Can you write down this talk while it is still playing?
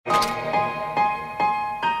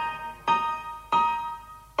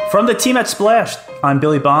From the team at Splash, I'm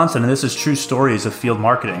Billy Bonson, and this is True Stories of Field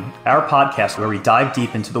Marketing, our podcast where we dive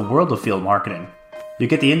deep into the world of field marketing. You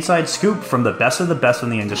get the inside scoop from the best of the best in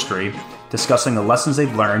the industry, discussing the lessons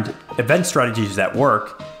they've learned, event strategies that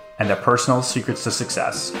work, and their personal secrets to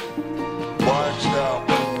success.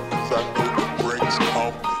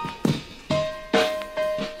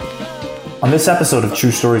 On this episode of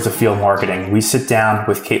True Stories of Field Marketing, we sit down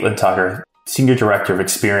with Caitlin Tucker, Senior Director of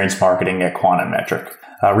Experience Marketing at Quantum Metric.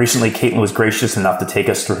 Recently, Caitlin was gracious enough to take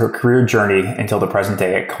us through her career journey until the present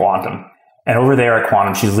day at Quantum. And over there at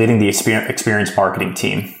Quantum, she's leading the experience marketing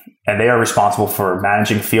team. And they are responsible for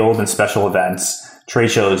managing field and special events,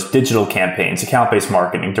 trade shows, digital campaigns, account-based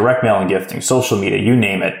marketing, direct mail and gifting, social media, you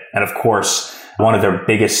name it. And of course, one of their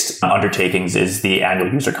biggest undertakings is the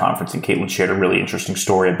annual user conference. And Caitlin shared a really interesting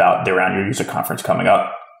story about their annual user conference coming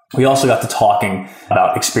up. We also got to talking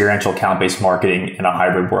about experiential account-based marketing in a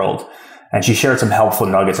hybrid world. And she shared some helpful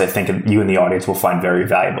nuggets I think you and the audience will find very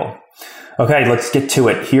valuable. Okay, let's get to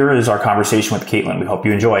it. Here is our conversation with Caitlin. We hope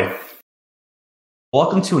you enjoy.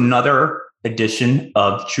 Welcome to another edition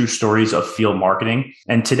of True Stories of Field Marketing.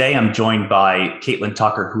 And today I'm joined by Caitlin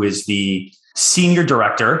Tucker, who is the Senior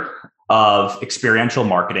Director of Experience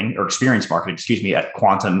marketing at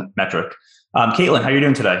Quantum Metric. Caitlin, how are you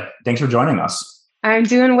doing today? Thanks for joining us. I'm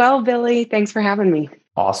doing well, Billy. Thanks for having me.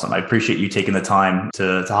 Awesome. I appreciate you taking the time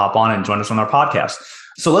to hop on and join us on our podcast.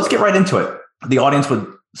 So let's get right into it. The audience would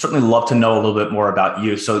certainly love to know a little bit more about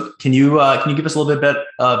you. So can you give us a little bit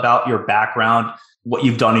about your background, what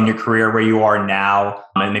you've done in your career, where you are now,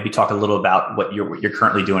 and maybe talk a little about what you're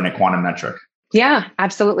currently doing at Quantum Metric? Yeah,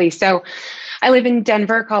 absolutely. So I live in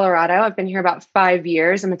Denver, Colorado. I've been here about 5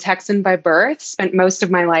 years. I'm a Texan by birth, spent most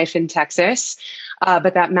of my life in Texas.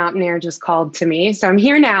 But that mountain air just called to me. So I'm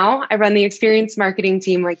here now. I run the experience marketing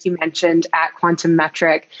team, like you mentioned, at Quantum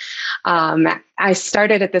Metric. I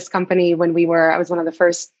started at this company when I was one of the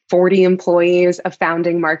first 40 employees, a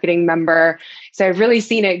founding marketing member. So I've really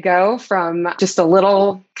seen it go from just a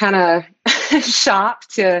little kind of shop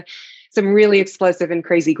to some really explosive and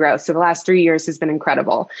crazy growth. So the last 3 years has been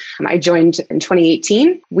incredible. I joined in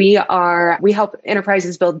 2018. We help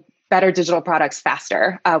enterprises build better digital products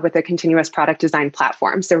faster with a continuous product design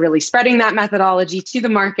platform. So really spreading that methodology to the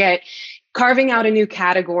market, carving out a new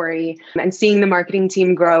category, and seeing the marketing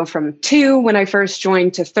team grow from 2 when I first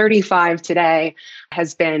joined to 35 today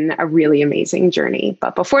has been a really amazing journey.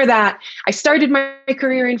 But before that, I started my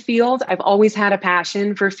career in field. I've always had a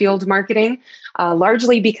passion for field marketing,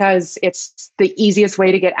 largely because it's the easiest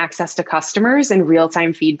way to get access to customers and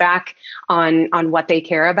real-time feedback on what they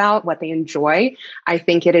care about, what they enjoy. I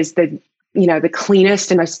think it is the cleanest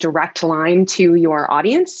and most direct line to your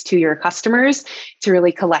audience, to your customers, to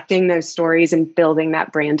really collecting those stories and building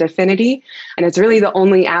that brand affinity. And it's really the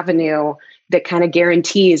only avenue that kind of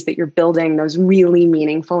guarantees that you're building those really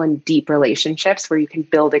meaningful and deep relationships where you can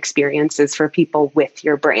build experiences for people with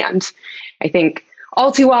your brand. I think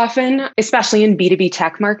all too often, especially in B2B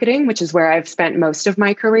tech marketing, which is where I've spent most of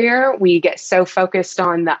my career, we get so focused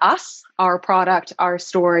on the us, our product, our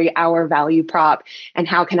story, our value prop, and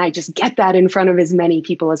how can I just get that in front of as many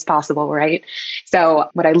people as possible, right? So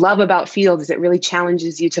what I love about field is it really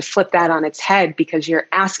challenges you to flip that on its head because you're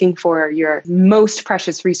asking for your most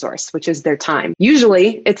precious resource, which is their time.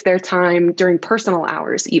 Usually it's their time during personal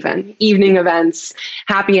hours, even evening events,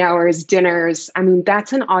 happy hours, dinners. I mean,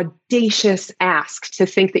 that's an audacious ask to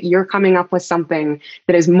think that you're coming up with something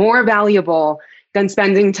that is more valuable than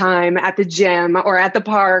spending time at the gym or at the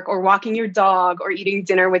park or walking your dog or eating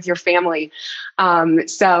dinner with your family.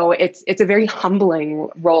 So it's a very humbling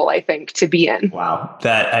role, I think, to be in. Wow.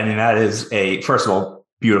 That is first of all,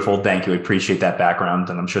 beautiful. Thank you. I appreciate that background.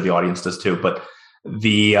 And I'm sure the audience does too. But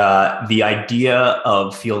the idea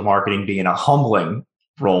of field marketing being a humbling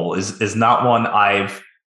role is not one I've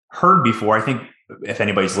heard before. I think if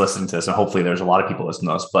anybody's listening to this, and hopefully there's a lot of people listening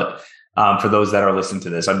to us, but for those that are listening to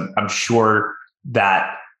this, I'm sure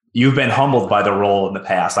that you've been humbled by the role in the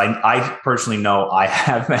past. I personally know I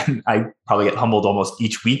have been. I probably get humbled almost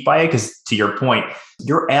each week by it because, to your point,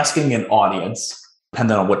 you're asking an audience,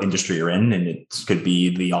 depending on what industry you're in, and it could be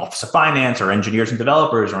the Office of Finance or engineers and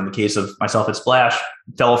developers, or in the case of myself at Splash,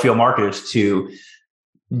 fellow field marketers, to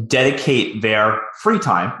dedicate their free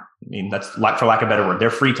time. I mean, that's for lack of a better word, their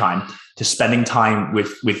free time to spending time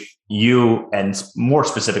with you and more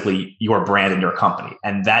specifically your brand and your company.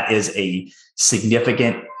 And that is a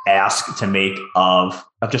significant ask to make of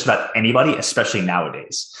just about anybody, especially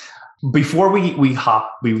nowadays. Before we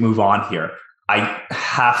move on here, I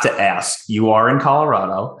have to ask, you are in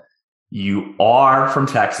Colorado, you are from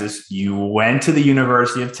Texas, you went to the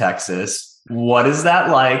University of Texas. What is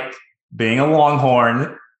that like being a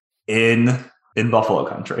Longhorn in Buffalo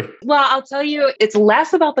country? Well, I'll tell you, it's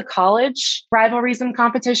less about the college rivalries and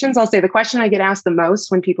competitions. I'll say the question I get asked the most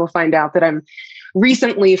when people find out that I'm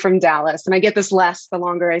recently from Dallas, and I get this less the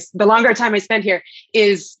longer time I spend here,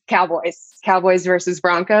 is Cowboys versus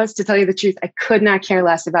Broncos. To tell you the truth, I could not care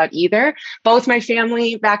less about either. Both my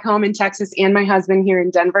family back home in Texas and my husband here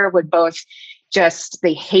in Denver would both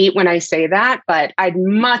they hate when I say that, but I'd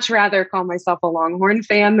much rather call myself a Longhorn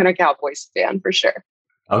fan than a Cowboys fan for sure.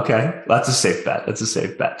 Okay, that's a safe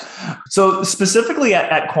bet. So specifically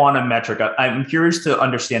at Quantum Metric, I'm curious to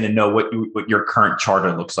understand and know what your current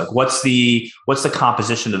charter looks like. What's the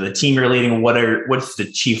composition of the team you're leading? What's the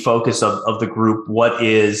chief focus of the group? What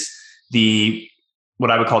is what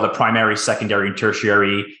I would call the primary, secondary, and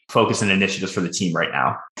tertiary focus and initiatives for the team right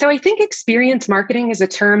now? So I think experience marketing is a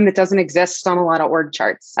term that doesn't exist on a lot of org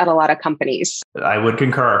charts at a lot of companies. I would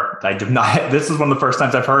concur. I did not. This is one of the first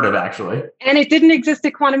times I've heard of, actually. And it didn't exist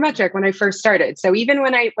at Quantum Metric when I first started. So even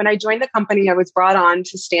when I joined the company, I was brought on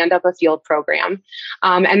to stand up a field program.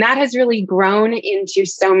 And that has really grown into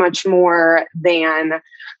so much more than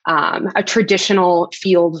a traditional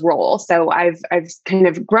field role. So I've kind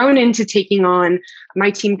of grown into taking on, my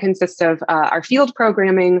team consists of our field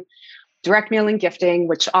programming, direct mail and gifting,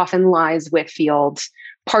 which often lies with field,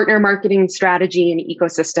 partner marketing strategy and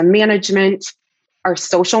ecosystem management, our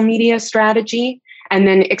social media strategy, and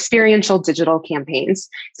then experiential digital campaigns.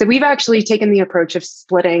 So we've actually taken the approach of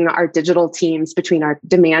splitting our digital teams between our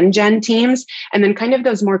demand gen teams and then kind of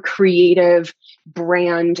those more creative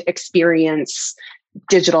brand experience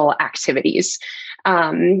digital activities.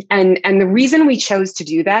 And the reason we chose to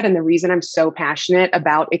do that, and the reason I'm so passionate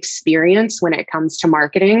about experience when it comes to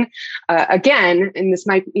marketing, again, and this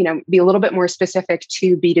might be a little bit more specific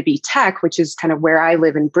to B2B tech, which is kind of where I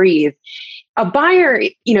live and breathe. A buyer,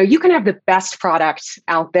 you can have the best product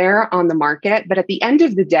out there on the market, but at the end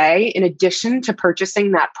of the day, in addition to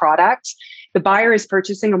purchasing that product, the buyer is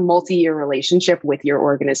purchasing a multi-year relationship with your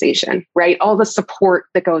organization, right? All the support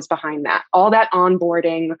that goes behind that, all that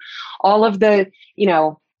onboarding, all of the,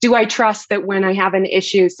 do I trust that when I have an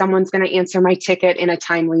issue, someone's going to answer my ticket in a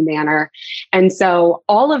timely manner? And so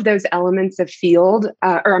all of those elements of of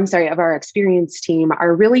our experience team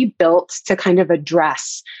are really built to kind of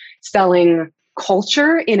address selling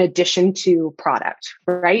culture in addition to product,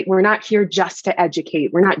 right? We're not here just to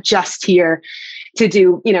educate. We're not just here to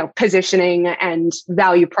do, positioning and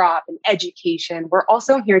value prop and education. We're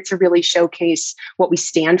also here to really showcase what we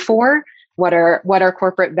stand for, what our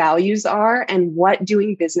corporate values are, and what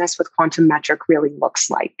doing business with Quantum Metric really looks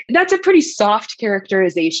like. That's a pretty soft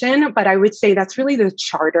characterization, but I would say that's really the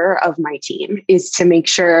charter of my team, is to make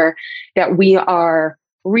sure that we are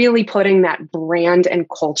really putting that brand and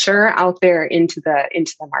culture out there into the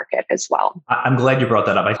market as well. I'm glad you brought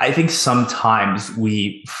that up. I think sometimes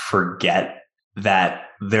we forget that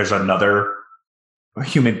there's another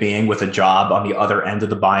human being with a job on the other end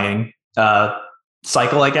of the buying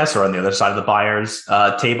cycle, I guess, or on the other side of the buyer's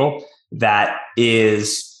table that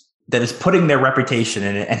is putting their reputation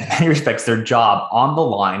and in many respects their job on the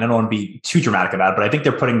line. I don't want to be too dramatic about it, but I think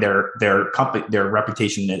they're putting their company, their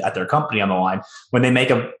reputation at their company on the line when they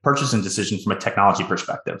make a purchasing decision from a technology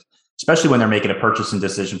perspective, especially when they're making a purchasing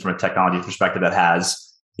decision from a technology perspective that has,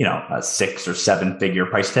 a 6 or 7 figure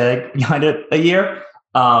price tag behind it a year.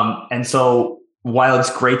 And so while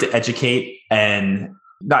it's great to educate, and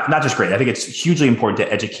not just great, I think it's hugely important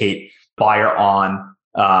to educate buyer on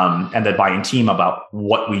and the buying team about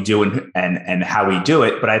what we do and how we do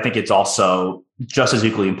it. But I think it's also just as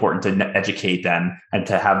equally important to educate them and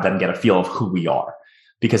to have them get a feel of who we are.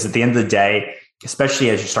 Because at the end of the day, especially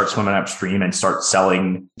as you start swimming upstream and start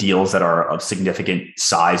selling deals that are of significant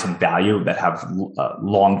size and value that have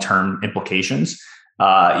long-term implications,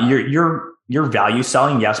 you're value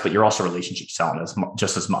selling, yes, but you're also relationship selling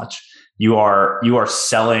just as much. You are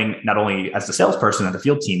selling not only as the salesperson and the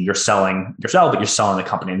field team, you're selling yourself, but you're selling the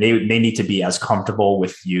company. And they need to be as comfortable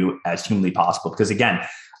with you as humanly possible. Because again,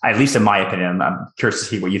 at least in my opinion, I'm curious to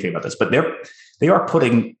see what you think about this, but they are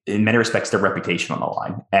putting, in many respects, their reputation on the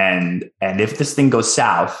line. And if this thing goes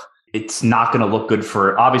south, it's not going to look good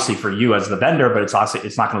obviously for you as the vendor, but it's not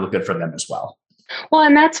going to look good for them as well. Well,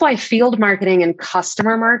 and that's why field marketing and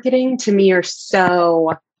customer marketing to me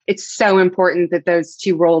it's so important that those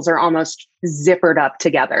two roles are almost zippered up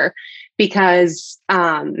together, because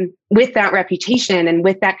with that reputation and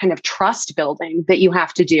with that kind of trust building that you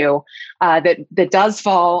have to do, that does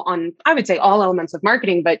fall on, I would say, all elements of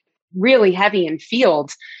marketing, but really heavy in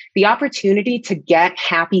field, the opportunity to get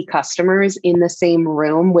happy customers in the same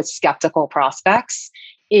room with skeptical prospects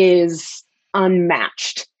is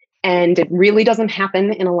unmatched. And it really doesn't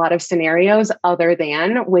happen in a lot of scenarios other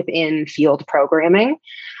than within field programming.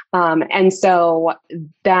 And so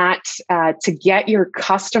that to get your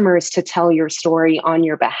customers to tell your story on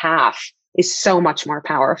your behalf is so much more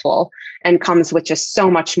powerful and comes with just so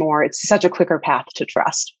much more. It's such a quicker path to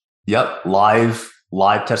trust. Yep.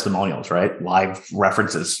 Live testimonials, right? Live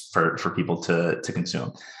references for people to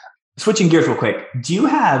consume. Switching gears real quick.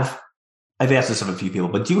 I've asked this of a few people,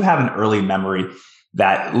 but do you have an early memory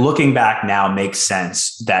that looking back now makes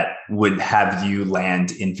sense that would have you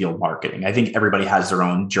land in field marketing? I think everybody has their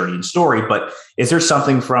own journey and story, but is there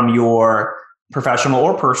something from your professional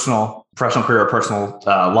career or personal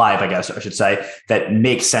life, I guess I should say, that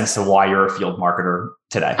makes sense to why you're a field marketer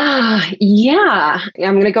today? Yeah.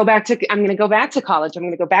 I'm going to go back to college. I'm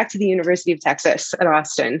going to go back to the University of Texas at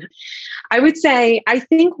Austin. I would say, I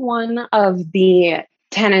think one of the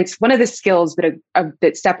skills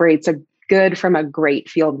that separates a good from a great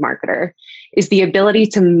field marketer is the ability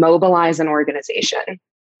to mobilize an organization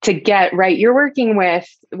to get right. You're working with,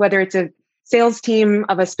 whether it's a sales team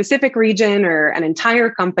of a specific region or an entire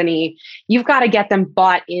company, you've got to get them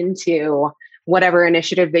bought into whatever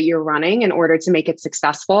initiative that you're running in order to make it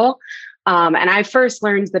successful. And I first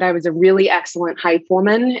learned that I was a really excellent hype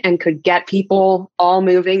woman and could get people all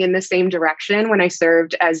moving in the same direction when I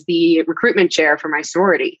served as the recruitment chair for my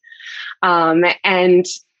sorority. And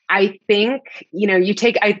I think,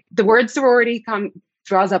 the word sorority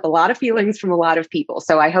draws up a lot of feelings from a lot of people.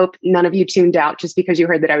 So I hope none of you tuned out just because you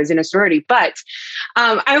heard that I was in a sorority. But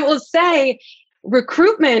I will say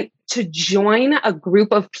recruitment, to join a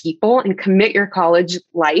group of people and commit your college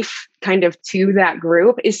life kind of to that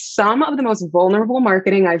group, is some of the most vulnerable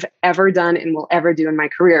marketing I've ever done and will ever do in my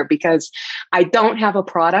career, because I don't have a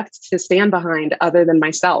product to stand behind other than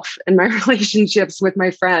myself and my relationships with my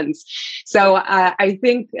friends. So I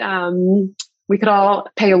think we could all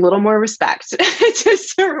pay a little more respect to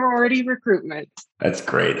sorority recruitment. That's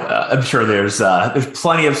great. I'm sure there's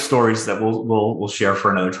plenty of stories that we'll share for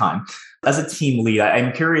another time. As a team lead,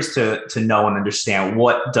 I'm curious to know and understand,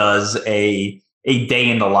 what does a day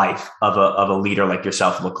in the life of a leader like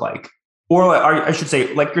yourself look like? Or I should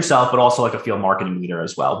say like yourself, but also like a field marketing leader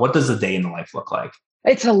as well. What does a day in the life look like?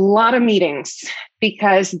 It's a lot of meetings,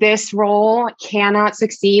 because this role cannot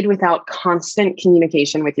succeed without constant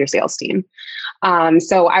communication with your sales team.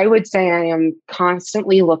 So I would say I am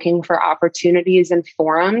constantly looking for opportunities and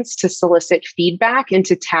forums to solicit feedback and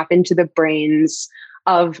to tap into the brains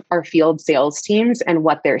of our field sales teams and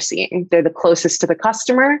what they're seeing. They're the closest to the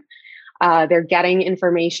customer. They're getting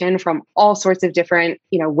information from all sorts of different,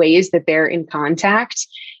 ways that they're in contact.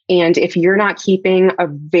 And if you're not keeping a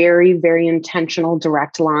very, very intentional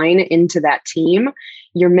direct line into that team,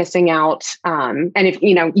 you're missing out. And if,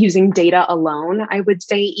 using data alone, I would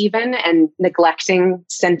say even, and neglecting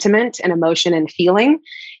sentiment and emotion and feeling,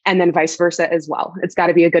 and then vice versa as well. It's got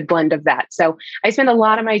to be a good blend of that. So I spend a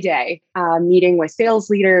lot of my day meeting with sales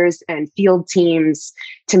leaders and field teams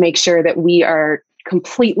to make sure that we are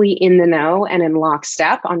completely in the know and in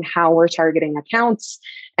lockstep on how we're targeting accounts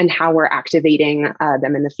and how we're activating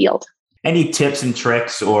them in the field. Any tips and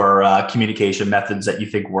tricks or communication methods that you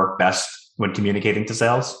think work best when communicating to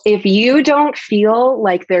sales? If you don't feel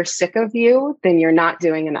like they're sick of you, then you're not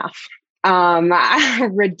doing enough.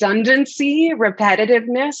 Redundancy,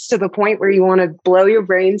 repetitiveness to the point where you want to blow your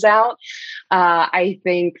brains out, I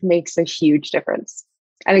think makes a huge difference.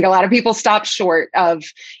 I think a lot of people stop short of,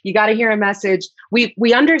 you got to hear a message.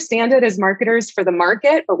 We understand it as marketers for the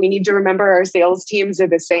market, but we need to remember our sales teams are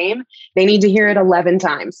the same. They need to hear it 11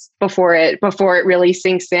 times before it really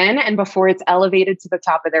sinks in, and before it's elevated to the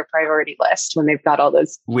top of their priority list when they've got all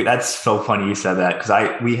those. That's so funny you said that,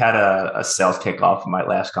 because we had a sales kickoff in my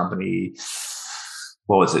last company.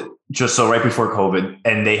 What was it? Just so right before COVID,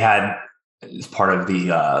 and they had, as part of the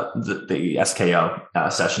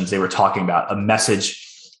SKO sessions, they were talking about a message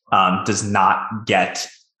does not get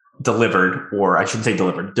delivered, or I shouldn't say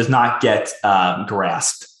delivered, does not get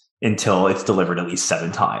grasped until it's delivered at least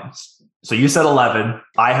 7 times. So you said 11,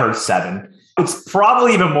 I heard 7. It's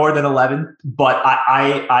probably even more than 11, but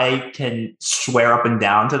I can swear up and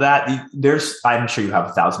down to that. I'm sure you have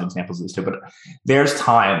 1,000 examples of this too, but there's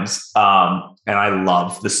times, and I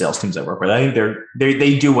love the sales teams I work with. I think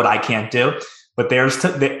they do what I can't do, but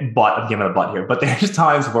I'm giving a but here, but there's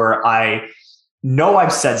times where I know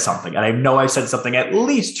I've said something, and I know I've said something at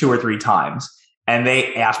least 2 or 3 times, and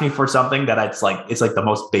they ask me for something that it's like the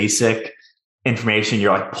most basic information.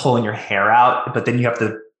 You're like pulling your hair out, but then you have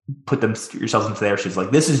to put yourselves into their shoes. Like,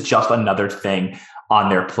 this is just another thing on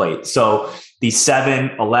their plate. So the 7,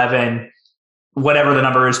 11, whatever the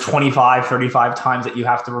number is, 25, 35 times that you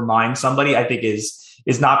have to remind somebody, I think is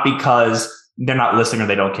is not because they're not listening or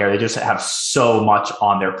they don't care. They just have so much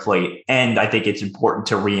on their plate. And I think it's important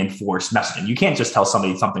to reinforce messaging. You can't just tell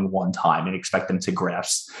somebody something one time and expect them to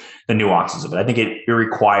grasp the nuances of it. I think it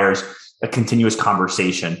requires a continuous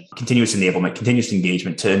conversation, continuous enablement, continuous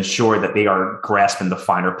engagement to ensure that they are grasping the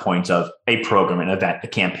finer points of a program, an event, a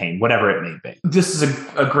campaign, whatever it may be. This is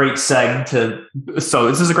a great seg to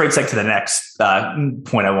the next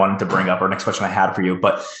point I wanted to bring up, or next question I had for you.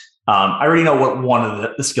 But I already know what one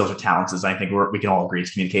of the skills or talents is. I think we can all agree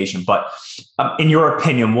is communication. But in your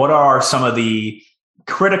opinion, what are some of the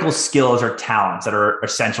critical skills or talents that are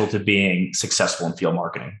essential to being successful in field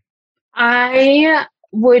marketing? I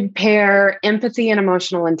would pair empathy and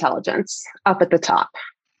emotional intelligence up at the top.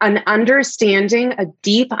 A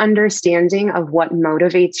deep understanding of what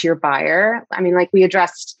motivates your buyer. I mean, like we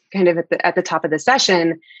addressed kind of at the top of the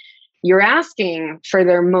session, you're asking for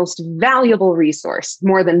their most valuable resource,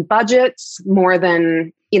 more than budgets, more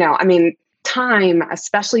than, time,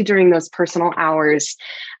 especially during those personal hours.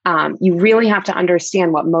 You really have to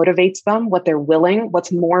understand what motivates them, what they're willing,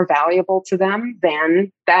 what's more valuable to them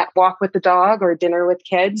than that walk with the dog or dinner with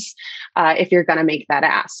kids, if you're going to make that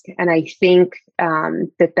ask. And I think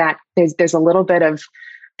that there's a little bit of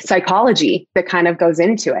psychology that kind of goes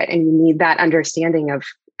into it, and you need that understanding of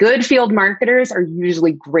good field marketers are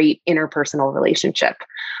usually great interpersonal relationship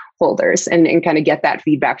holders and kind of get that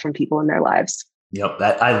feedback from people in their lives. Yep.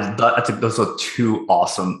 Those are two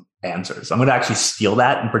awesome answers. I'm going to actually steal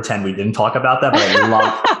that and pretend we didn't talk about that, but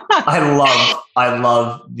I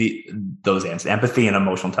love those answers. Empathy and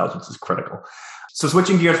emotional intelligence is critical. So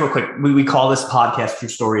switching gears real quick, we call this podcast True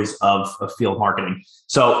Stories of Field Marketing.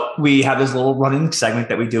 So we have this little running segment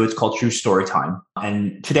that we do. It's called True Story Time.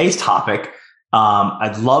 And today's topic,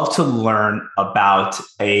 I'd love to learn about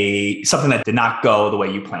something that did not go the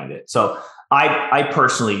way you planned it. So I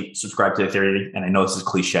personally subscribe to the theory, and I know this is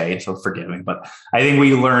cliche, so forgive me, but I think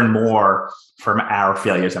we learn more from our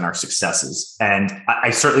failures and our successes. And I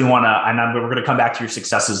certainly want to, and we're going to come back to your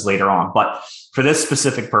successes later on, but for this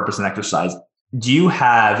specific purpose and exercise, do you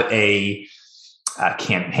have a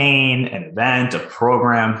campaign, an event, a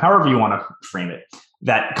program, however you want to frame it,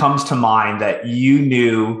 that comes to mind that you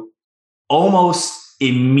knew almost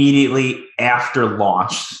immediately after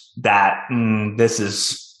launch that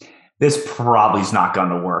this probably is not going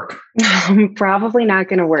to work? Probably not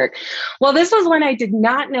going to work. Well, this was one I did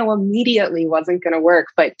not know immediately wasn't going to work,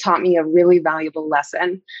 but taught me a really valuable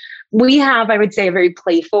lesson. We have, I would say, a very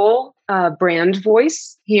playful brand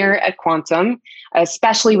voice here at Quantum,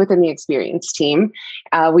 especially within the experience team.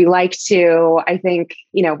 We like to, I think,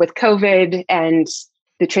 with COVID and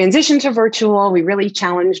the transition to virtual, we really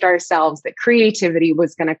challenged ourselves that creativity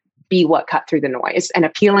was going to be what cut through the noise, and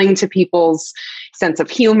appealing to people's sense of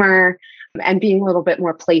humor and being a little bit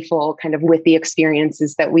more playful kind of with the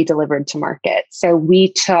experiences that we delivered to market. So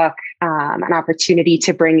we took an opportunity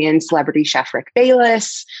to bring in celebrity chef Rick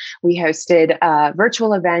Bayless. We hosted a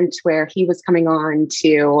virtual event where he was coming on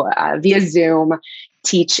to, via Zoom,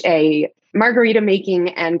 teach a margarita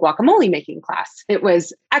making and guacamole making class. It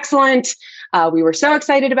was excellent. We were so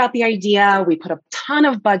excited about the idea. We put a ton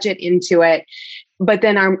of budget into it. But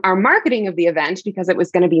then our marketing of the event, because it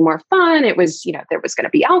was going to be more fun, it was, there was going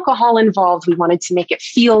to be alcohol involved. We wanted to make it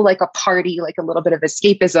feel like a party, like a little bit of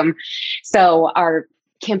escapism. So our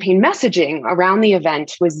campaign messaging around the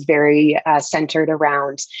event was very centered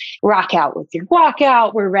around rock out with your guac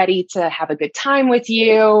out. We're ready to have a good time with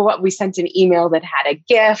you. We sent an email that had a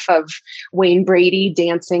GIF of Wayne Brady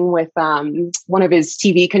dancing with one of his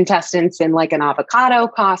TV contestants in like an avocado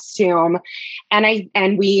costume.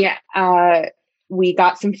 And we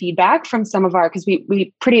got some feedback from some of because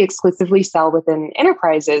we pretty exclusively sell within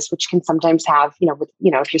enterprises, which can sometimes have,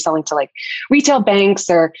 if you're selling to like retail banks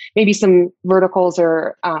or maybe some verticals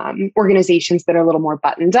or organizations that are a little more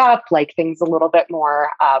buttoned up, like things a little bit more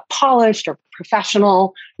polished or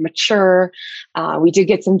professional, mature. We did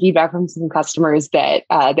get some feedback from some customers that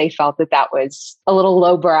they felt that was a little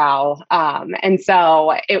lowbrow. And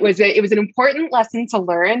so it was an important lesson to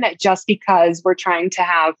learn that just because we're trying to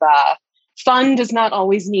have fun does not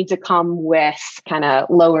always need to come with kind of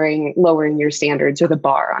lowering your standards or the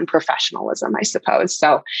bar on professionalism, I suppose.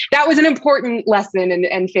 So that was an important lesson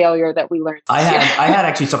and failure that we learned. I had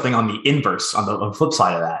actually something on the inverse, on the flip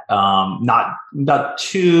side of that. Not about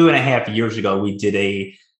 2.5 years ago, we did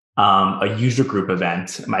a user group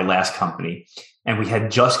event at my last company, and we had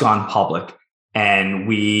just gone public. And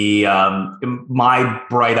my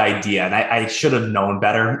bright idea, and I should have known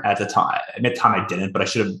better at the time. At the time I didn't, but I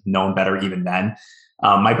should have known better even then.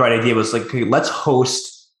 My bright idea was like, okay, let's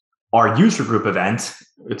host our user group event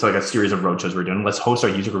it's like a series of roadshows we're doing. Let's host our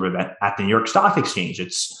user group event at the New York Stock Exchange.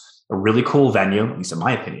 It's a really cool venue, at least in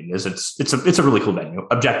my opinion. It's a really cool venue,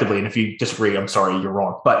 objectively. And if you disagree, I'm sorry, you're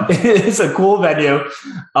wrong. But it's a cool venue. It's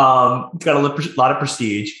got a lot of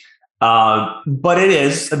prestige. But it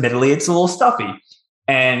is, admittedly, it's a little stuffy.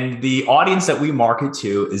 And the audience that we market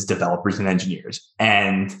to is developers and engineers.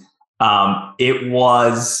 And it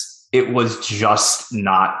was just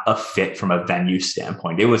not a fit from a venue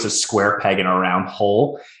standpoint. It was a square peg in a round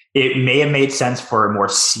hole. It may have made sense for a more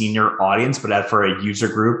senior audience, but for a user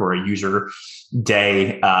group or a user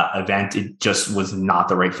day event, it just was not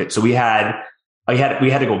the right fit. So we had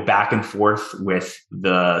to go back and forth with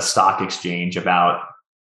the stock exchange about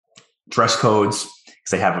dress codes,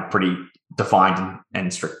 because they have a pretty defined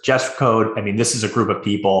and strict dress code. I mean, this is a group of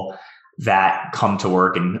people that come to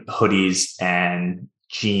work in hoodies and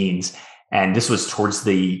jeans. And this was towards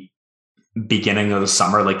the beginning of the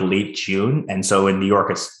summer, like late June. And so in New York,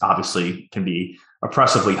 it's obviously can be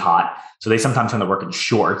oppressively hot. So they sometimes come to work in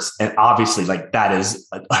shorts. And obviously like that is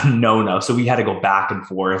a no-no. So we had to go back and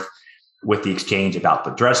forth with the exchange about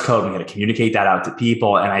the dress code. We had to communicate that out to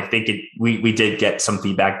people. And I think we did get some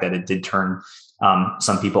feedback that it did turn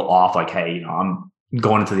some people off, like, hey, I'm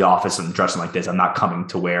going into the office and dressing like this. I'm not coming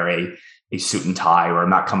to wear a suit and tie, or I'm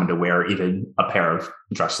not coming to wear even a pair of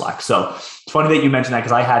dress slacks. So it's funny that you mentioned that,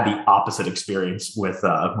 because I had the opposite experience with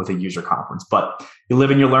a user conference. But you live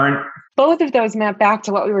and you learn. Both of those map back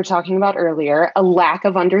to what we were talking about earlier, a lack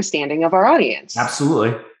of understanding of our audience.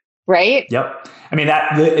 Absolutely. Right? Yep. I mean,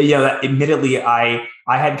 that admittedly, I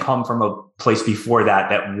had come from a place before that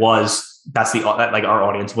like our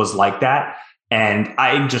audience was like that. And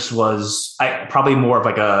I just was probably more of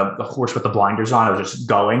like a horse with the blinders on. I was just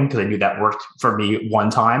going because I knew that worked for me one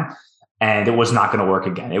time, and it was not going to work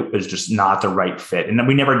again. It was just not the right fit. And then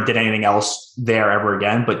we never did anything else there ever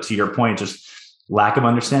again. But to your point, just lack of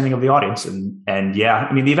understanding of the audience. And yeah,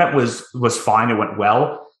 I mean, the event was fine. It went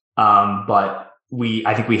well. But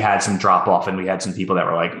I think we had some drop off, and we had some people that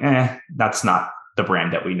were like, that's not the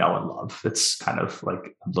brand that we know and love. It's kind of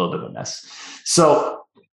like a little bit of a mess. So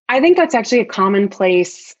I think that's actually a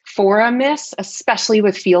commonplace for a miss, especially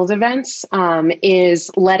with field events,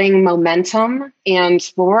 is letting momentum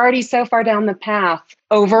and we're already so far down the path,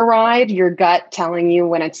 override your gut telling you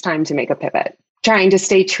when it's time to make a pivot. Trying to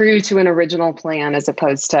stay true to an original plan as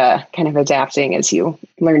opposed to kind of adapting as you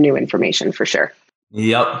learn new information, for sure.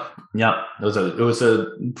 Yep. It was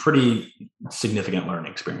a pretty significant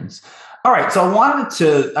learning experience. All right. So I wanted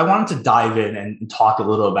to dive in and talk a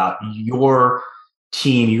little about your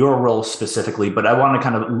team, your role specifically, but I want to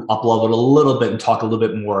kind of up-level it a little bit and talk a little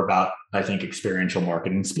bit more about, I think, experiential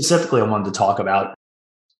marketing. Specifically, I wanted to talk about,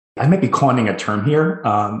 I might be coining a term here,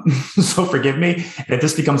 so forgive me. And if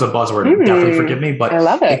this becomes a buzzword, definitely forgive me, but I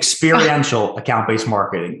love it. Experiential account-based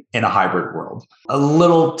marketing in a hybrid world. A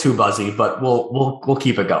little too buzzy, but we'll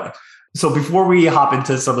keep it going. So before we hop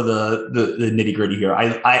into some of the nitty-gritty here,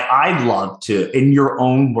 I'd love to, in your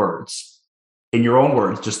own words,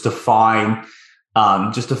 just define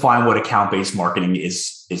what account-based marketing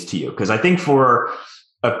is to you. Because I think for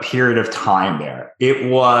a period of time there,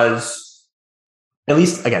 it was, at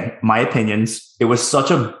least, again, my opinions, it was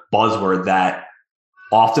such a buzzword that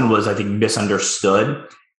often was, I think, misunderstood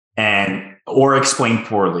or explained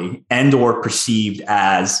poorly or perceived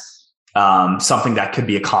as something that could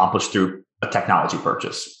be accomplished through a technology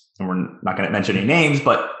purchase. And we're not going to mention any names,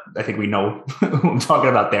 but I think we know who I'm talking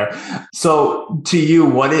about there. So to you,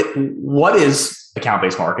 what is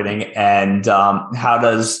account-based marketing, and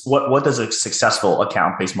what does a successful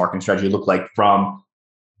account-based marketing strategy look like from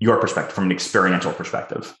your perspective, from an experiential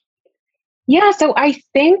perspective? Yeah, so I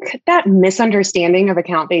think that misunderstanding of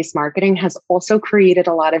account-based marketing has also created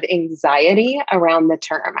a lot of anxiety around the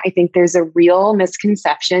term. I think there's a real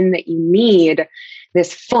misconception that you need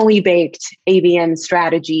this fully baked ABM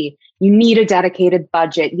strategy. You need a dedicated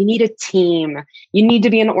budget. You need a team. You need to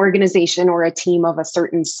be an organization or a team of a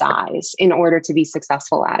certain size in order to be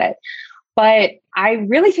successful at it. But I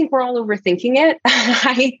really think we're all overthinking it.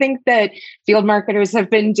 I think that field marketers have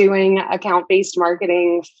been doing account-based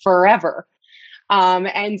marketing forever.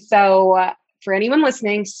 And so for anyone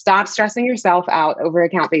listening, stop stressing yourself out over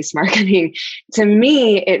account-based marketing. To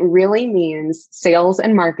me, it really means sales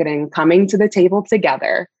and marketing coming to the table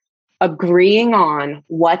together, agreeing on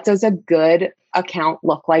what does a good account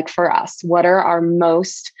look like for us? What are our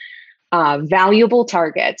most valuable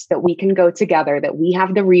targets that we can go together, that we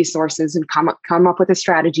have the resources and come up with a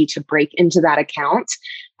strategy to break into that account?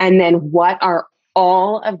 And then what are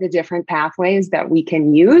all of the different pathways that we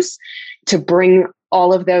can use to bring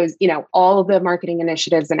all of those, all of the marketing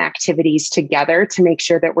initiatives and activities together to make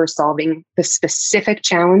sure that we're solving the specific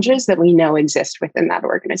challenges that we know exist within that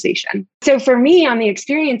organization. So for me on the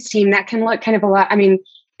experience team, that can look kind of a lot. I mean,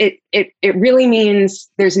 it really means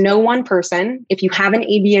there's no one person. If you have an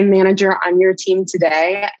ABM manager on your team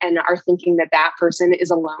today and are thinking that that person is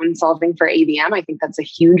alone solving for ABM, I think that's a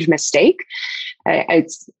huge mistake.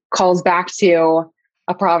 It calls back to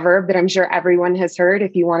a proverb that I'm sure everyone has heard.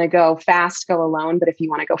 If you want to go fast, go alone. But if you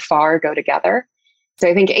want to go far, go together. So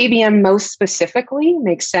I think ABM most specifically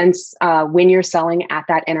makes sense when you're selling at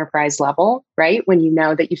that enterprise level, right? When you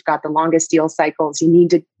know that you've got the longest deal cycles, you need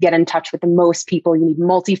to get in touch with the most people, you need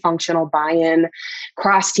multifunctional buy-in,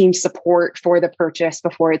 cross-team support for the purchase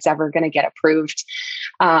before it's ever going to get approved.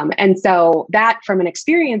 And so that from an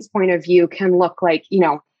experience point of view can look like,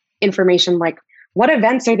 information like, what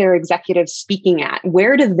events are their executives speaking at?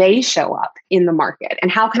 Where do they show up in the market?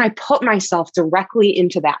 And how can I put myself directly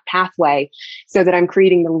into that pathway so that I'm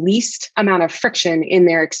creating the least amount of friction in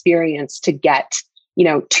their experience to get,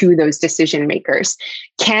 to those decision makers?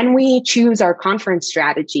 Can we choose our conference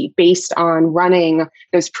strategy based on running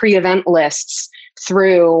those pre-event lists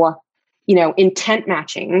through intent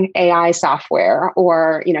matching AI software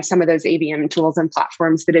or, some of those ABM tools and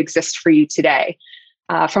platforms that exist for you today?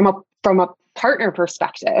 From a partner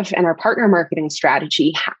perspective and our partner marketing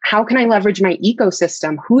strategy, how can I leverage my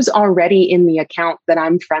ecosystem? Who's already in the account that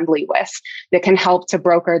I'm friendly with that can help to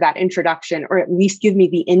broker that introduction or at least give me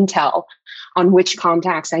the intel on which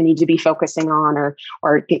contacts I need to be focusing on or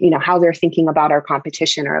how they're thinking about our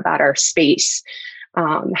competition or about our space?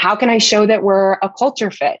 How can I show that we're a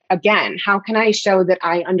culture fit? Again, how can I show that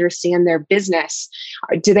I understand their business?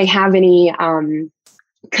 Do they have any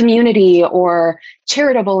community or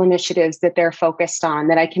charitable initiatives that they're focused on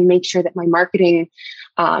that I can make sure that my marketing,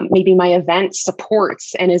 maybe my event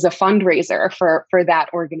supports and is a fundraiser for that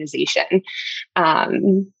organization?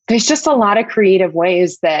 There's just a lot of creative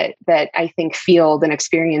ways that I think field and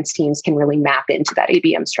experience teams can really map into that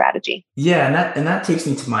ABM strategy. Yeah, and that takes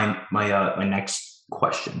me to my next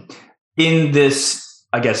question. In this,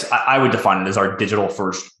 I guess I would define it as our digital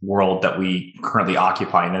first world that we currently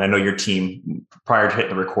occupy. And I know your team, prior to hitting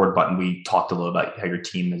the record button, we talked a little about how your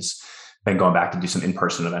team has been going back to do some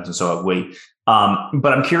in-person events. And so have we.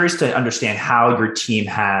 But I'm curious to understand how your team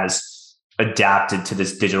has adapted to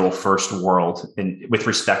this digital first world with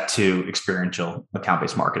respect to experiential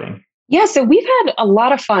account-based marketing. Yeah, so we've had a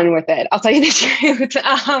lot of fun with it. I'll tell you the truth.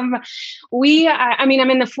 I'm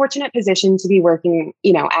in the fortunate position to be working,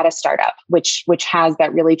 at a startup, which has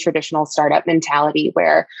that really traditional startup mentality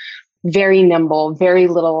where very nimble, very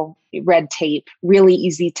little red tape, really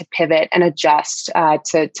easy to pivot and adjust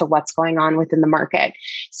to what's going on within the market.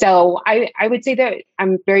 So I would say that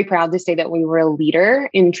I'm very proud to say that we were a leader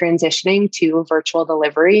in transitioning to virtual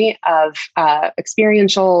delivery of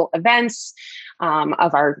experiential events,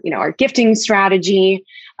 of our gifting strategy,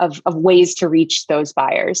 of ways to reach those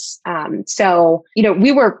buyers. So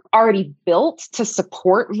we were already built to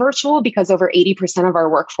support virtual because over 80% of our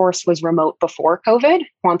workforce was remote before COVID.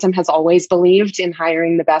 Quantum has always believed in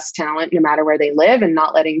hiring the best talent no matter where they live and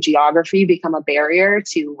not letting geography become a barrier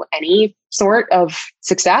to any sort of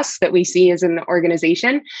success that we see as an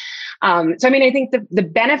organization. I think the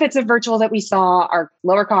benefits of virtual that we saw are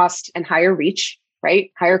lower cost and higher reach,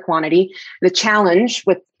 right? Higher quantity. The challenge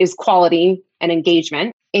is quality and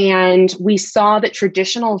engagement. And we saw that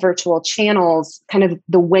traditional virtual channels, kind of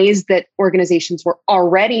the ways that organizations were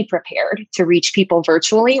already prepared to reach people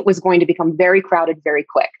virtually, was going to become very crowded very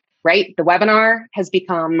quick, right? The webinar has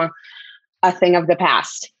become a thing of the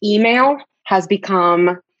past. Email has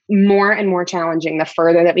become more and more challenging the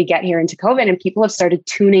further that we get here into COVID, and people have started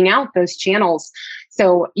tuning out those channels.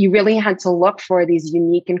 So you really had to look for these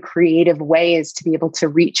unique and creative ways to be able to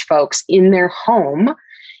reach folks in their home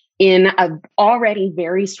in an already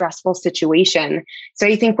very stressful situation. So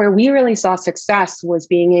I think where we really saw success was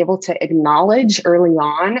being able to acknowledge early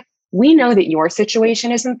on, we know that your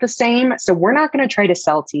situation isn't the same, so we're not going to try to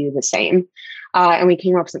sell to you the same. And we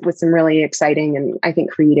came up with some really exciting and I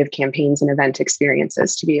think creative campaigns and event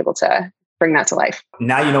experiences to be able to bring that to life.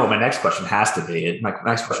 Now you know what my next question has to be. My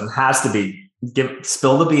next question has to be,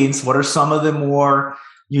 spill the beans. What are some of the more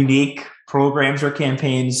unique programs or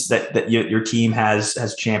campaigns that your team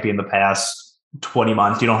has championed the past 20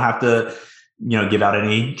 months? You don't have to, give out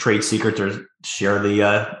any trade secrets or share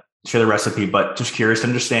the recipe, but just curious to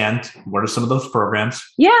understand, what are some of those programs?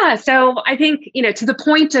 Yeah. So I think, to the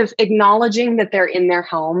point of acknowledging that they're in their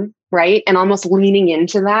home right? And almost leaning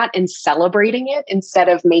into that and celebrating it instead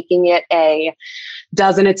of making it a,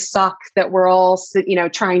 doesn't it suck that we're all,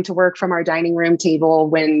 trying to work from our dining room table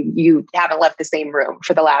when you haven't left the same room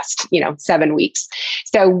for the last, 7 weeks.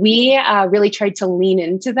 So we really tried to lean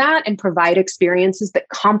into that and provide experiences that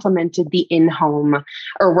complemented the in-home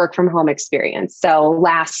or work from home experience. So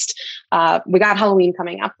we got Halloween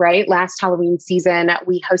coming up, right? Last Halloween season,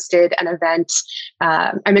 we hosted an event.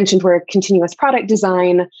 I mentioned we're a continuous product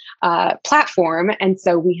design platform. And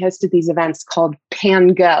so we hosted these events called Pan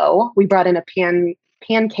Go. We brought in a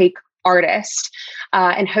pancake artist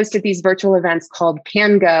and hosted these virtual events called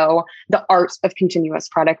Pan Go, the art of continuous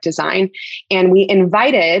product design. And we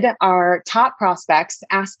invited our top prospects,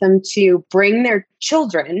 asked them to bring their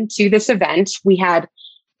children to this event. We had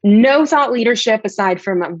no thought leadership aside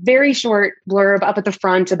from a very short blurb up at the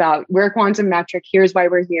front about we're Quantum Metric. Here's why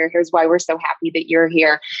we're here. Here's why we're so happy that you're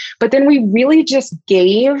here. But then we really just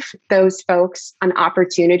gave those folks an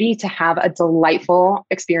opportunity to have a delightful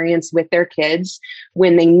experience with their kids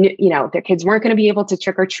when they knew, their kids weren't going to be able to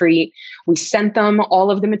trick or treat. We sent them all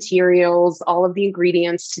of the materials, all of the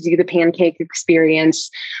ingredients to do the pancake experience,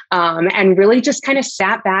 and really just kind of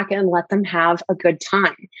sat back and let them have a good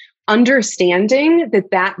time, understanding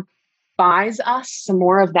that buys us some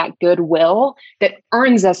more of that goodwill that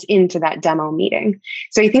earns us into that demo meeting.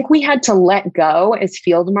 So I think we had to let go as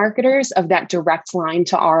field marketers of that direct line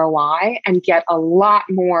to ROI and get a lot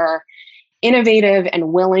more innovative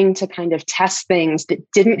and willing to kind of test things that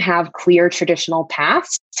didn't have clear traditional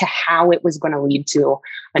paths to how it was going to lead to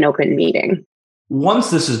an open meeting. Once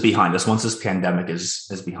this is behind us, once this pandemic is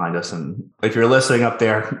behind us, and if you're listening up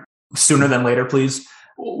there, sooner than later, please,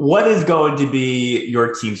 what is going to be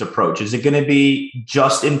your team's approach? Is it going to be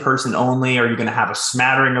just in-person only? Are you going to have a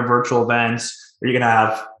smattering of virtual events? Are you going to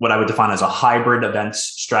have what I would define as a hybrid events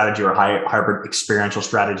strategy or hybrid experiential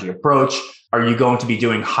strategy approach? Are you going to be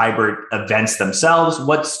doing hybrid events themselves?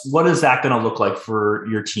 What is that going to look like for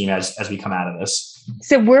your team as we come out of this?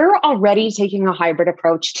 So we're already taking a hybrid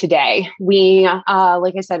approach today. We,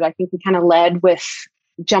 like I said, I think we kind of led with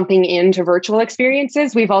jumping into virtual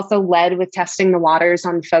experiences. We've also led with testing the waters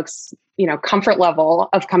on folks, comfort level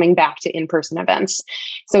of coming back to in-person events.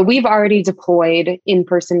 So we've already deployed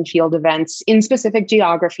in-person field events in specific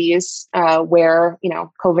geographies where,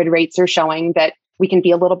 COVID rates are showing that we can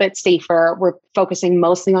be a little bit safer. We're focusing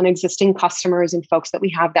mostly on existing customers and folks that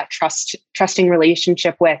we have that trusting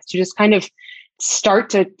relationship with to just kind of start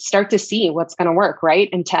to see what's going to work, right?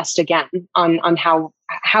 And test again on how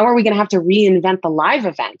are we going to have to reinvent the live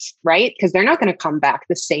event, right? Because they're not going to come back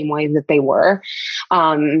the same way that they were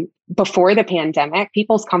before the pandemic.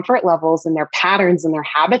 People's comfort levels and their patterns and their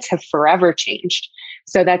habits have forever changed.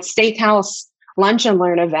 So that steakhouse lunch and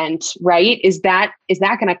learn event, right? Is that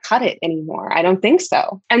going to cut it anymore? I don't think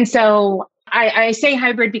so. And so I say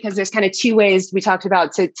hybrid because there's kind of two ways we talked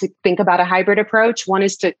about to think about a hybrid approach. One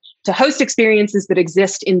is to host experiences that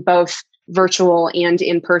exist in both virtual and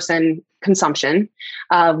in-person consumption.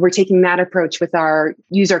 We're taking that approach with our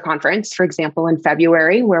user conference, for example, in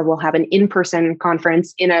February, where we'll have an in-person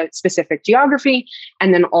conference in a specific geography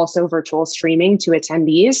and then also virtual streaming to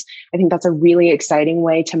attendees. I think that's a really exciting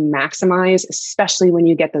way to maximize, especially when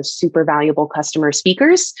you get those super valuable customer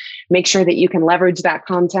speakers. Make sure that you can leverage that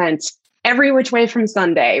content every which way from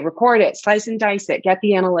Sunday, record it, slice and dice it, get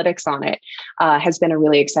the analytics on it, has been a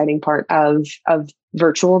really exciting part of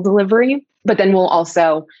virtual delivery. But then we'll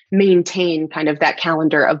also maintain kind of that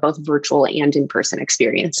calendar of both virtual and in-person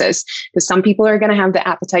experiences. Because some people are going to have the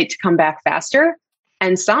appetite to come back faster,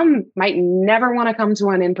 and some might never want to come to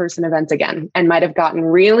an in-person event again and might have gotten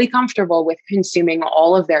really comfortable with consuming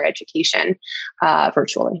all of their education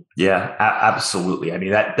virtually. Yeah, absolutely. I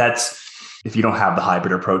mean, that's if you don't have the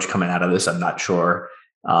hybrid approach coming out of this, I'm not sure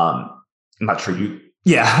you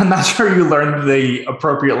learned the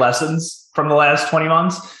appropriate lessons from the last 20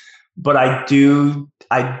 months. But I do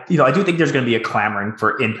think there's going to be a clamoring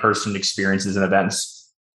for in-person experiences and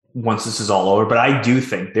events once this is all over. But I do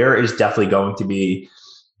think there is definitely going to be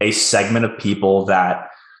a segment of people that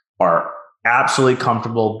are absolutely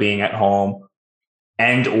comfortable being at home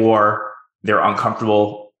and or they're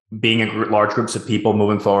uncomfortable being in large groups of people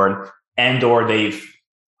moving forward, and or they've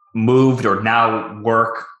moved or now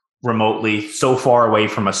work remotely so far away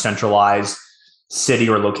from a centralized city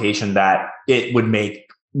or location that it would make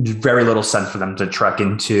very little sense for them to trek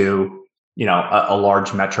into, a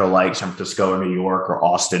large metro like San Francisco or New York or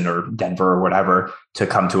Austin or Denver or whatever to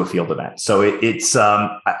come to a field event. So it's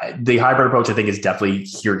the hybrid approach, I think, is definitely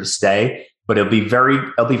here to stay, but it'll be very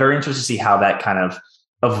interesting to see how that kind of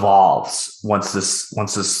evolves once this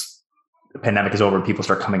the pandemic is over and people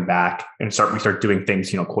start coming back and we start doing things,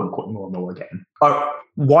 quote unquote normal again.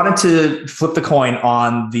 Wanted to flip the coin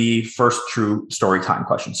on the first true story time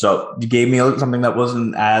question. So you gave me something that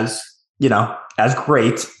wasn't as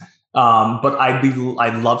great. But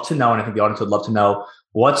I'd love to know, and I think the audience would love to know,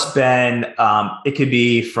 what's been, it could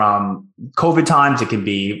be from COVID times, it can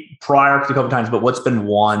be prior to COVID times, but what's been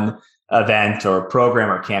one event or program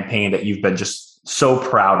or campaign that you've been just so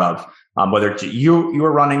proud of, whether it's you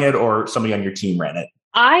were running it or somebody on your team ran it?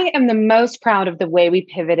 I am the most proud of the way we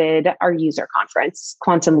pivoted our user conference,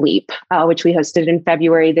 Quantum Leap, which we hosted in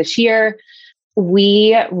February this year.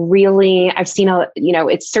 I've seen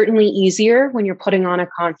it's certainly easier when you're putting on a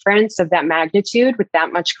conference of that magnitude with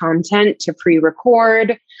that much content to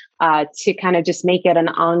pre-record, to kind of just make it an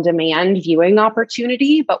on-demand viewing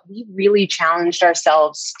opportunity. But we really challenged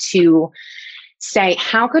ourselves to say,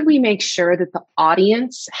 how could we make sure that the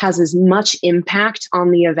audience has as much impact on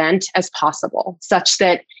the event as possible, such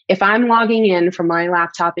that if I'm logging in from my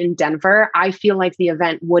laptop in Denver, I feel like the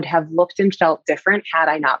event would have looked and felt different had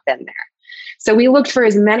I not been there. So we looked for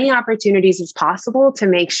as many opportunities as possible to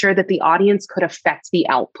make sure that the audience could affect the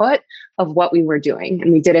output of what we were doing.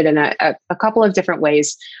 And we did it in a couple of different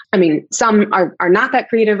ways. I mean, some are not that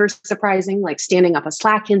creative or surprising, like standing up a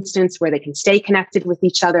Slack instance where they can stay connected with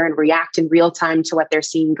each other and react in real time to what they're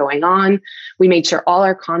seeing going on. We made sure all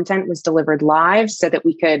our content was delivered live so that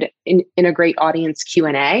we could integrate audience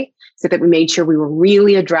Q&A, so that we made sure we were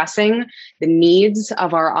really addressing the needs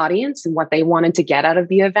of our audience and what they wanted to get out of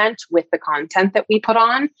the event with the content that we put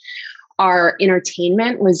on. Our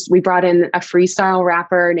entertainment was, we brought in a freestyle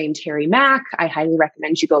rapper named Harry Mack. I highly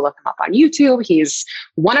recommend you go look him up on YouTube. He's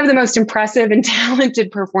one of the most impressive and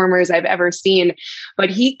talented performers I've ever seen.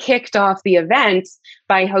 But he kicked off the event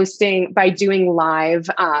by doing live.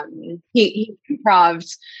 He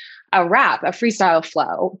improv'd a freestyle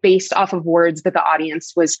flow based off of words that the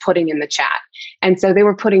audience was putting in the chat. And so they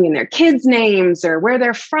were putting in their kids' names or where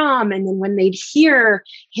they're from. And then when they'd hear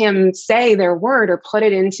him say their word or put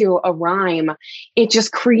it into a rhyme, it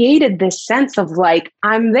just created this sense of like,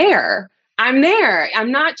 I'm there. I'm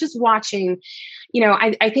not just watching.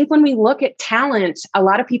 I think when we look at talent, a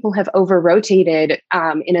lot of people have over-rotated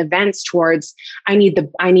in events towards, I need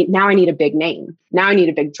a big name. Now I need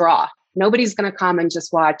a big draw. Nobody's going to come and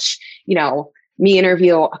just watch, me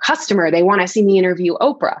interview a customer. They want to see me interview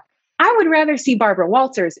Oprah. I would rather see Barbara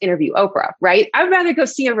Walters interview Oprah, right? I would rather go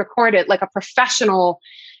see her record it like a professional.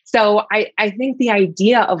 So I think the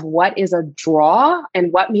idea of what is a draw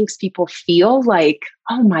and what makes people feel like,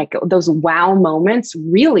 oh my God, those wow moments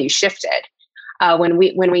really shifted when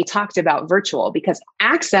we talked about virtual, because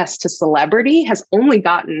access to celebrity has only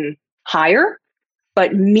gotten higher.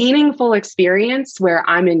 But meaningful experience where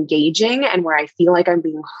I'm engaging and where I feel like I'm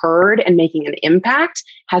being heard and making an impact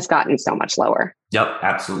has gotten so much lower. Yep,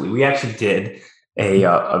 absolutely. We actually did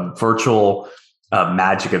a virtual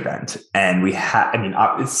magic event, and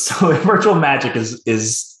virtual magic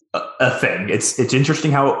is a thing. It's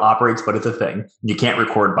interesting how it operates, but it's a thing. You can't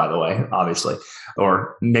record, by the way, obviously,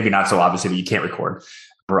 or maybe not so obviously, but you can't record.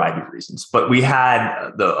 Variety of reasons, but we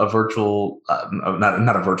had a virtual,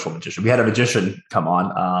 not a virtual magician. We had a magician come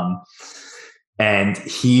on, and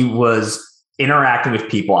he was interacting with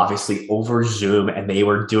people, obviously over Zoom, and they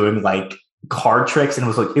were doing like card tricks, and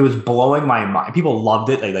it was blowing my mind. People loved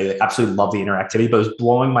it; they absolutely loved the interactivity, but it was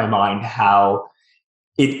blowing my mind how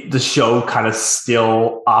the show kind of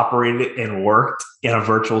still operated and worked in a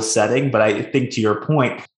virtual setting. But I think, to your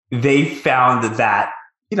point, they found that.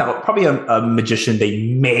 Probably a magician they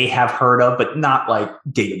may have heard of, but not like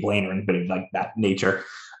David Blaine or anybody like that nature.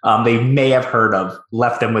 They may have heard of,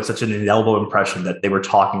 left them with such an indelible impression that they were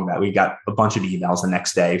talking about. We got a bunch of emails the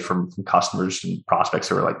next day from customers and prospects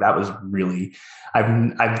who were like, that was really,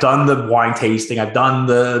 I've done the wine tasting, I've done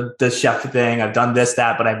the chef thing, I've done this,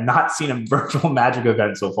 that, but I've not seen a virtual magic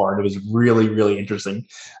event so far. And it was really, really interesting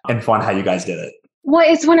and fun how you guys did it. Well,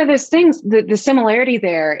 it's one of those things, the similarity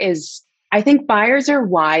there is, I think buyers are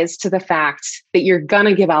wise to the fact that you're going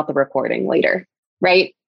to give out the recording later,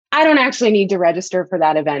 right? I don't actually need to register for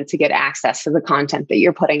that event to get access to the content that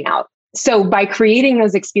you're putting out. So by creating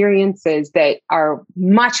those experiences that are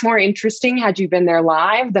much more interesting had you been there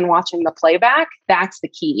live than watching the playback, that's the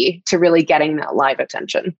key to really getting that live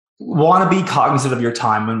attention. Want to be cognizant of your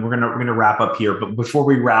time, and we're gonna wrap up here. But before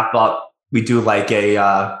we wrap up, we do like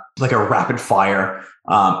a rapid fire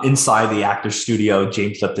inside the Actors Studio,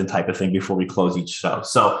 James Lipton type of thing before we close each show.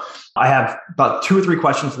 So I have about 2 or 3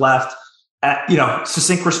 questions left.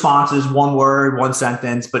 Succinct responses, 1 word, 1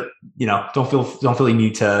 sentence, but don't feel you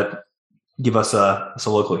need to give us a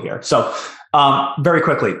soliloquy here. So very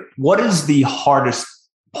quickly, what is the hardest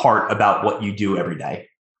part about what you do every day?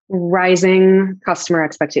 Rising customer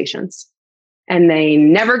expectations, and they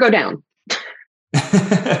never go down.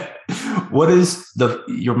 What is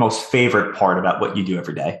your most favorite part about what you do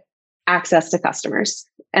every day? Access to customers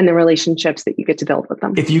and the relationships that you get to build with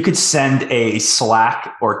them. If you could send a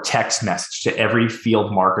Slack or text message to every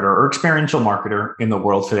field marketer or experiential marketer in the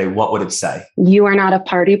world today, what would it say? You are not a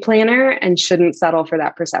party planner and shouldn't settle for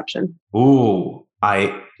that perception. Ooh,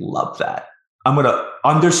 I love that. I'm going to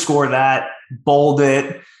underscore that, bold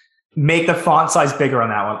it, make the font size bigger on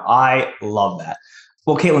that one. I love that.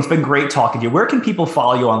 Well, Caitlin, it's been great talking to you. Where can people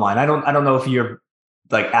follow you online? I don't know if you're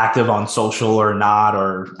like active on social or not,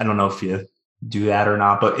 or I don't know if you do that or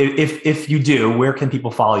not, but if you do, where can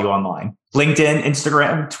people follow you online? LinkedIn,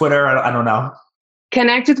 Instagram, Twitter? I don't know.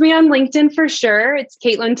 Connect with me on LinkedIn for sure. It's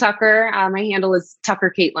Caitlin Tucker. My handle is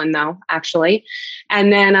Tucker Caitlin though, actually.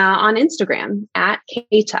 And then on Instagram at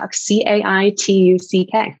Ktuck,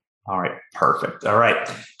 CAITUCK. All right. Perfect. All right.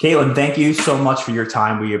 Caitlin, thank you so much for your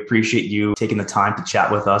time. We appreciate you taking the time to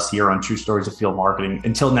chat with us here on True Stories of Field Marketing.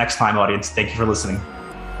 Until next time, audience, thank you for listening.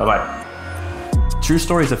 Bye-bye. True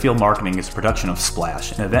Stories of Field Marketing is a production of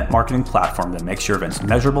Splash, an event marketing platform that makes your events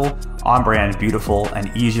measurable, on-brand, beautiful,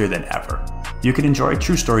 and easier than ever. You can enjoy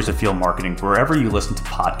True Stories of Field Marketing wherever you listen to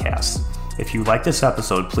podcasts. If you like this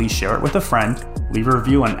episode, please share it with a friend, leave a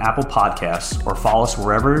review on Apple Podcasts, or follow us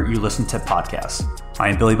wherever you listen to podcasts. I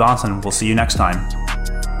am Billy Bonson. We'll see you next time.